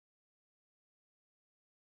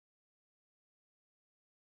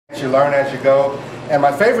You learn as you go. And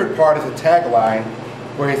my favorite part is the tagline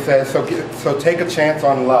where he says, so take a chance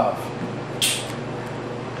on love.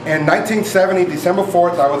 In 1970, December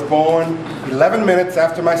 4th, I was born 11 minutes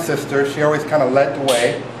after my sister. She always kind of led the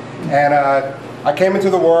way. And I came into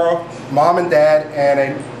the world, mom and dad,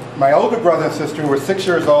 and my older brother and sister who were 6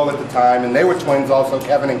 years old at the time, and they were twins also,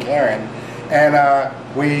 Kevin and Karen. And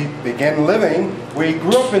we began living. We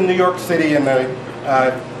grew up in New York City in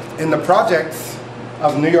the projects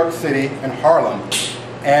of New York City and Harlem.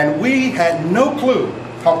 And we had no clue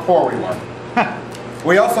how poor we were.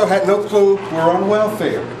 We also had no clue we were on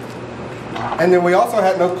welfare. And then we also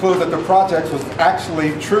had no clue that the project was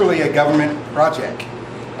actually truly a government project.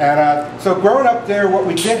 And so growing up there, what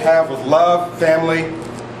we did have was love, family,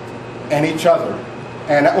 and each other.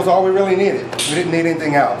 And that was all we really needed. We didn't need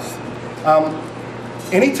anything else.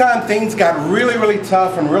 Anytime things got really, really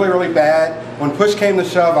tough and really, really bad, when push came to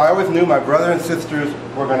shove, I always knew my brother and sisters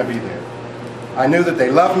were going to be there. I knew that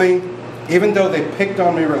they loved me, even though they picked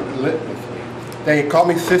on me relentlessly. They called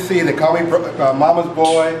me sissy, they called me mama's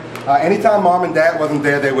boy. Anytime mom and dad wasn't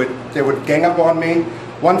there, they would gang up on me.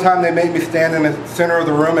 One time they made me stand in the center of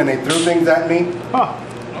the room and they threw things at me.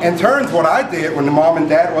 In turns, what I did when the mom and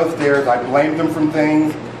dad was there is I blamed them from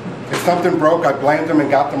things. If something broke, I blamed them and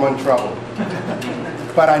got them in trouble.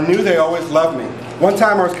 But I knew they always loved me. One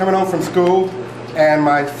time I was coming home from school and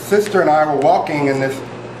my sister and I were walking and this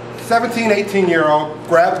 17, 18-year-old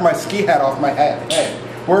grabbed my ski hat off my head.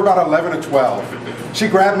 We're about 11 or 12. She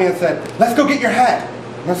grabbed me and said, "Let's go get your hat."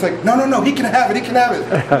 And I was like, "No, no, no, he can have it, he can have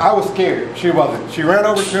it." I was scared. She wasn't. She ran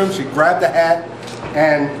over to him, she grabbed the hat,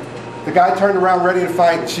 and the guy turned around ready to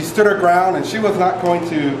fight. She stood her ground and she was not going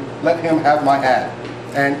to let him have my hat.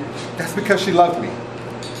 And that's because she loved me.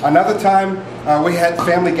 Another time, we had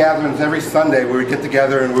family gatherings every Sunday. We would get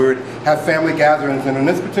together and we would have family gatherings. And in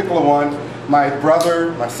this particular one, my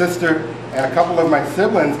brother, my sister, and a couple of my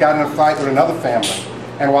siblings got in a fight with another family.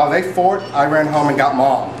 And while they fought, I ran home and got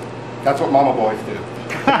mom. That's what mama boys do.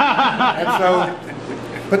 And so,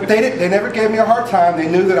 but they never gave me a hard time. They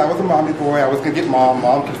knew that I was a mommy boy. I was going to get mom.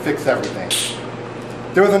 Mom could fix everything.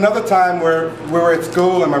 There was another time where we were at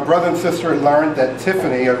school and my brother and sister had learned that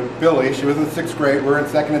Tiffany, or Billy, she was in 6th grade, we were in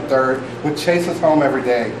 2nd and 3rd, would chase us home every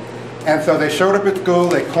day. And so they showed up at school,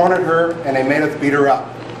 they cornered her, and they made us beat her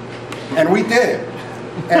up. And we did.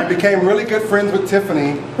 And became really good friends with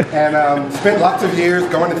Tiffany and spent lots of years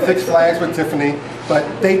going to Six Flags with Tiffany. But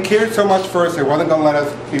they cared so much for us, they wasn't going to let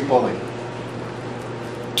us be bullied.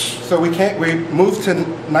 So we moved to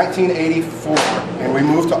 1984 and we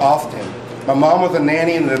moved to Austin. My mom was a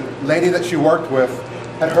nanny and the lady that she worked with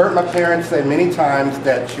had heard my parents say many times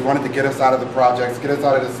that she wanted to get us out of the projects, get us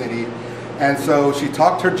out of the city. And so she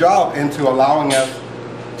talked her job into allowing us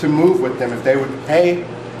to move with them. If they would pay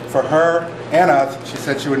for her and us, she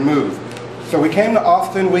said she would move. So we came to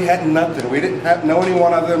Austin, we had nothing. We didn't know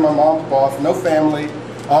anyone other than my mom's boss, no family.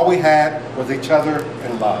 All we had was each other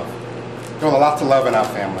and love. There was lots of love in our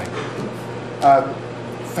family.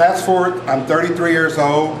 Fast forward, I'm 33 years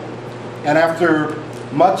old, and after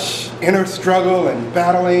much inner struggle and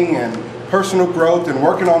battling and personal growth and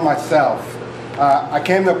working on myself, I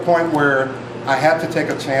came to a point where I had to take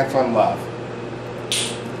a chance on love.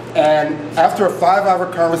 And after a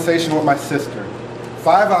 5-hour conversation with my sister,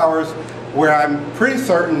 5 hours where I'm pretty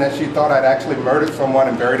certain that she thought I'd actually murdered someone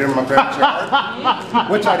and buried him in my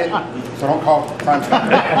backyard, which I didn't, so don't call crime scene.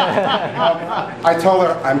 I told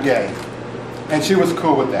her I'm gay, and she was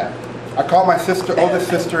cool with that. I called my sister, oldest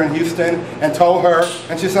sister in Houston, and told her,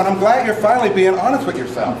 and she said, "I'm glad you're finally being honest with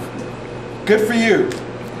yourself. Good for you."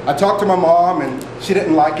 I talked to my mom, and she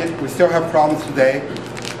didn't like it. We still have problems today,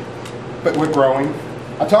 but we're growing.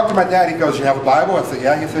 I talked to my dad. He goes, "You have a Bible?" I said,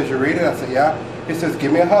 "Yeah." He says, "You read it?" I said, "Yeah." He says,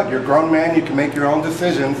 "Give me a hug. You're a grown man. You can make your own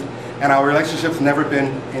decisions." And our relationship's never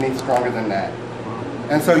been any stronger than that.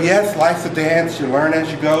 And so, yes, life's a dance. You learn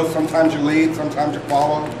as you go. Sometimes you lead, sometimes you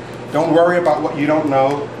follow. Don't worry about what you don't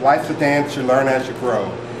know. Life's a dance. You learn as you grow.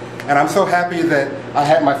 And I'm so happy that I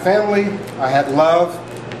had my family. I had love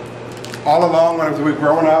all along when we were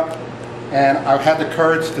growing up. And I had the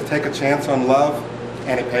courage to take a chance on love,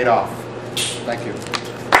 and it paid off. Thank you.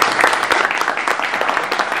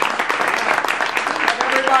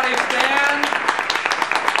 Everybody stand.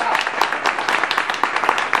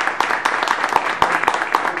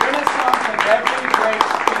 The renaissance of every great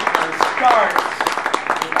speaker starts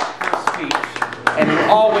with our first speech. And you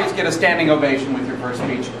always get a standing ovation with your first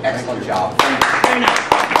speech. Excellent job. Thank you.